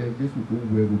jẹ́ kẹ́jẹ́ Jésù tó ń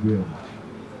wẹ gbogbo ẹ̀wọ̀n.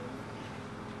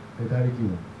 Ẹ dáríjì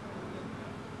wá.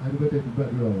 Adúgbẹ́tẹ̀ ti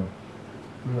gbàdúrà wa.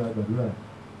 Lóra gbàdúrà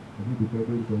pẹ̀lú ìdúpẹ́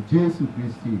lórúkọ Jésù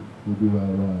Kristi Olúwa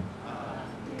wa.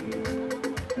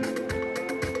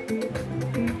 Thank you.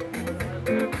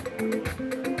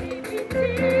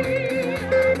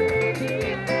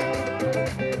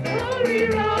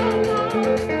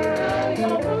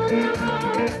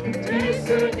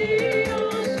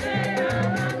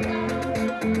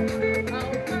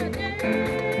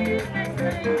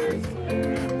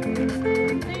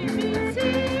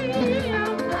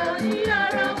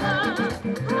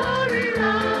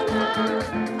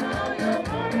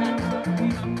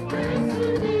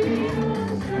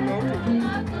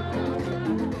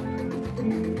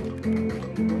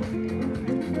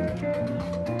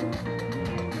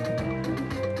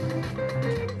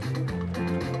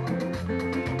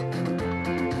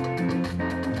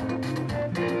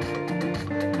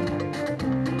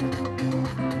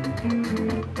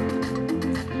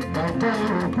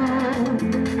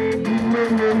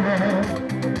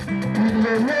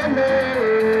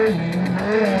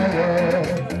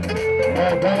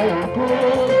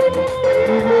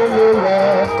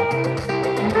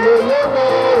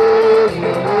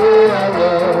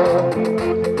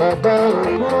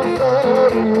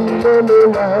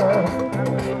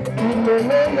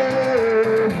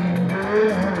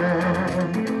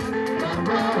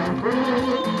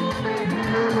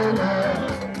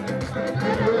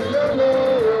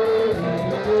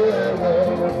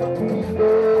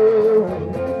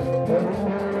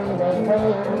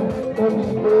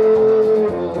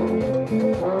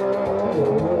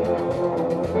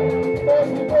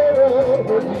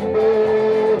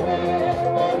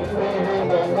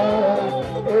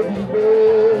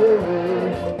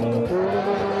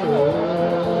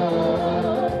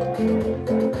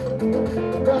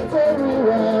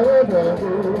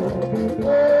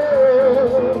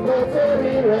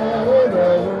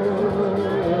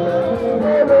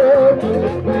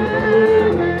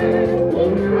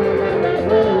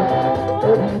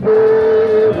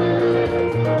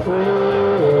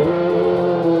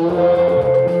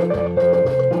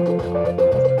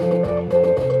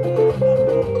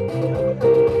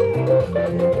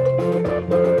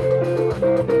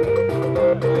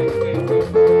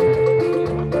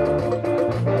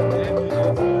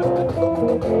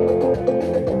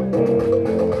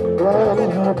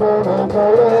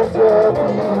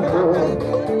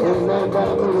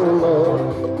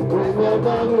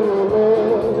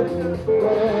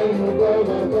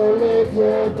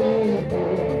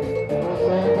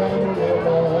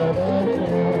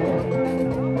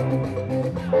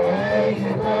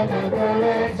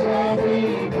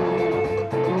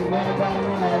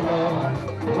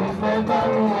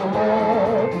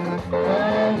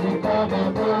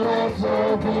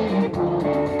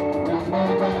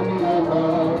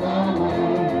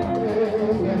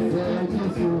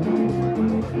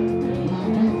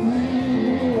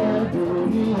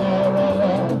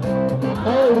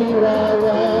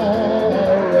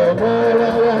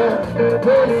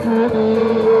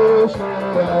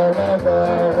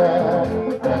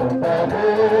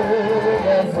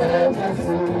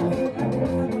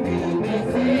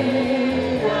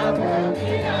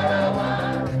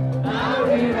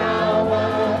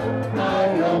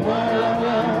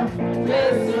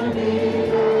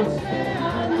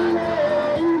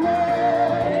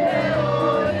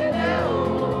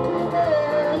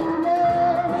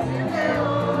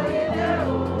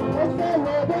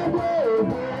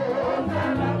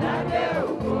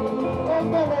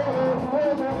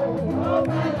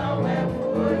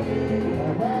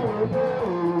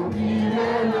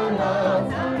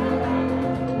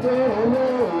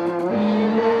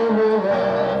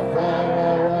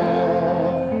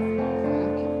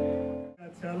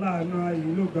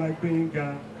 gbé yín ga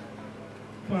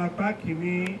fún apá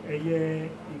kìíní ẹ̀yẹ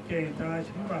ìkẹyìn tá a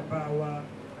ṣe fún bàbá wa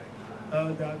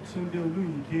Elder Tunde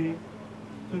Oluyide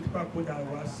tó ti papòdà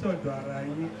wá sí ọ̀dọ̀ ara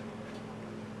yín.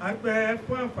 A gbẹ́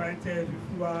fún àǹfààní tẹ́ ẹ fi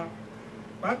fún wa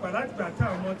pàápàá láti gbà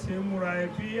táwọn ọmọ ti ń múra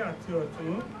ẹbí àti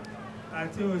ọ̀tún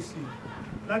àti òsì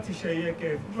láti ṣẹ̀yẹ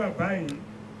kẹ̀ fún bàbá yìí.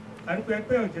 A dúpẹ́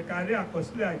pé ó jẹ́ ká rí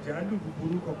àkọsílẹ̀ àjálù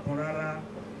búburú kankan rárá.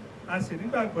 A sì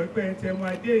nígbàgbọ́ pé ẹ tẹ́ mú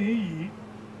adé yìí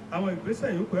àwọn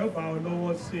ìgbésẹ̀ yòókù ẹ̀ bá ọ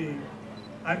lọ́wọ́ sí i.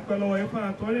 A dúpẹ́ lọ́wọ́ yín fún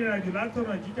àtọ́ rìnrìn àjò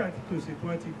látọ̀nà jíjà àti tòsí tí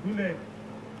wọ́n ti gúnlẹ̀.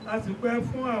 A sì pẹ́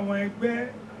fún àwọn ẹgbẹ́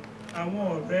àwọn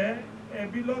ọ̀rẹ́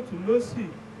ẹbí lọ́tùn lósì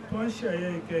tó ń ṣẹ̀yẹ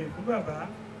ìkẹyìn fún bàbá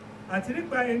àti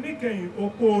nípa ẹnikẹyìn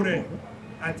oko rẹ̀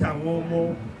àti àwọn ọmọ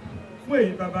fún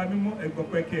èyí bàbá mímọ́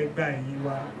ẹ̀gbọ́pẹ́kẹ́ ẹgbà ẹ̀yìn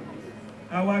wa.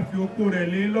 Àwa fi oko rẹ̀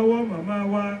lé lọ́wọ́ màmá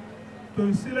wa tó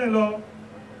ń sílẹ̀ lọ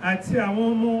àti àwọn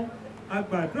ọmọ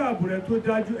agbàdúrà àbúrẹ́ tó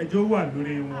dájú ẹjọ́ wà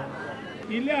lórí wọn.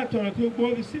 Ilé àtọ̀rọ̀ tó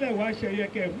gbọ́ sílẹ̀ wá ṣẹ̀yẹ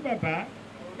kẹ̀ fún bàbá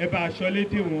ẹ̀bà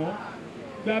aṣọ́lédè wọn.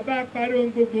 Bàbá parí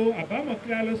ohun gbogbo àbámọ̀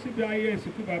kíra lọ síbi ayé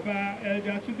ìsìnkú bàbá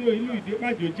Elder Tunde Oluyide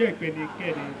májò jẹ́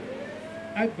ìpẹ́nikẹ́ni.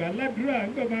 Àgbà ládùúrà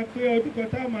nígbà máa pé ọdún kan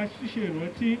táwọn máa ṣíṣe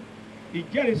ìrántí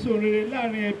ìjẹ́rìísí òrèrè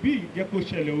láàrin ẹbí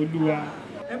ìjẹ́kọ̀ṣẹlẹ̀ Olúwa.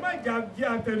 Ẹ má jà jẹ́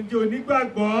àfẹnujẹ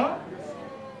onígbàgbọ́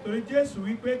torí Jésù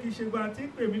wípé kì í ṣe gba tí ń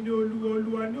pè mí ní Olúwa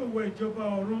Olúwa ní òwò ìjọba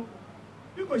ọ̀run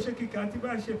bí kò ṣe kíkà tí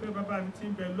bá ṣe fẹ́ bàbá mi tí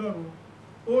ń bẹ lọ́run.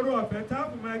 Oore ọ̀fẹ́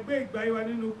táàbù máa gbé ìgbà yìí wá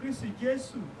nínú Kristi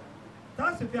Jésù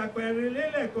táàsì fi àpẹẹrẹ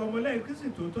lélẹ̀kọ́ ọmọlẹ́yìn Kristi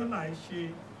tòótọ́ là ń ṣe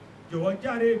jọ̀wọ́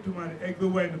járe Èdùmàrè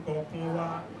ẹgbẹ̀wọ̀ ẹnìkọ̀ọ̀kan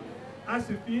wa. A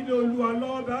sì fi ilé Olúwa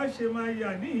lọ́wọ́ bá a ṣe máa yà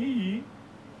níhìn yìí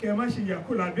kẹ́ ẹ má ṣe yà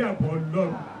kó lábẹ́ àbọ̀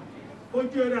Ọlọ́run.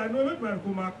 Ojú ẹrẹ àná Olódùmarè kò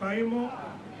máa pa yín mọ́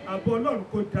àbọ̀ Ọlọ́run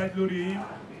kò dájú lórí yín.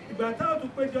 Ìgbà táwọn tó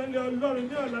péjọ ní Ọlọ́run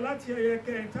ní ọ̀la láti ẹyẹ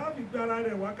kẹrin táwọn fi gbé ara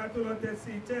rẹ̀ wá ká tó lọ tẹ́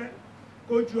sí ìtẹ́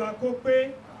kojú akópé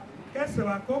kẹsàn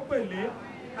akópèlé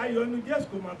ayọ̀nu Jésù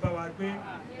kò máa bá wa gbé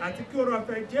àti kí oore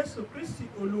ọ̀fẹ́ Jésù Kristi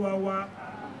Olúwa wa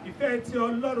ìfẹ́ ti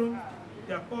Ọlọ́run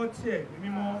ìdàpọ̀ tiẹ̀ ní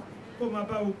mímọ́ kó máa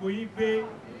bá gbogbo yín gbé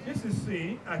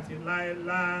nísinsìnyí àti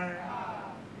láéláé.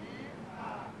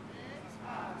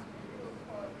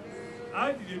 A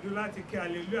ó dìde dúró láti kí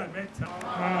hallelujah mẹ́ta.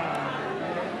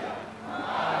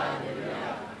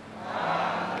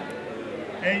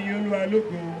 Ẹ̀yin Olúwa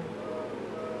lógo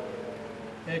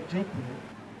ẹ jókòó.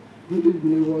 Good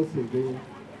evening once again.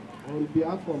 On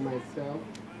behalf of myself,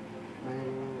 my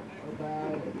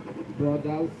other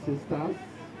brothers, sisters,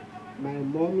 my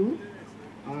mommy,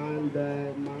 and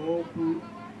my uncle,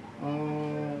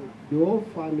 the whole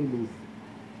families,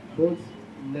 both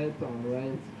left and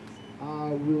right,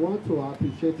 we want to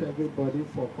appreciate everybody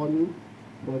for coming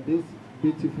for this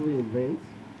beautiful event.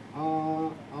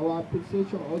 Our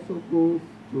appreciation also goes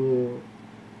to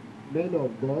men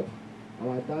of God,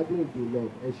 our daddy in the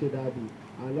Lord, Eshe Daddy,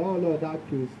 and all other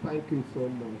kids. Thank you so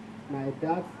much. My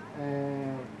dad's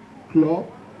club,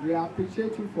 we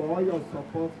appreciate you for all your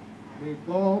support. May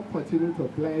God continue to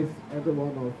bless every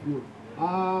one of you.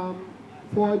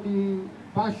 For the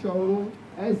Basharu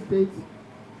Estate,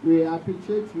 we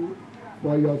appreciate you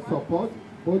for your support,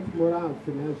 both moral and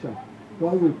financial.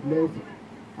 God will bless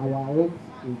our homes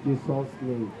in Jesus'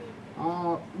 name.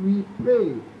 We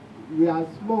pray, we are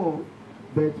small,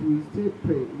 but we still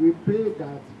pray. We pray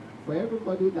that for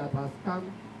everybody that has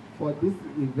come for this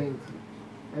event,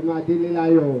 Emma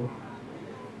Delilayo,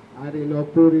 Arino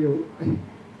Korio,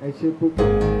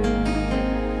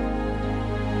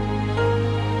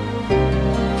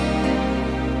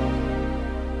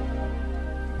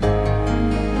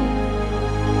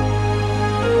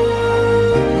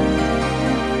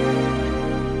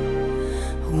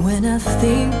 When I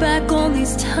think back on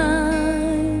these times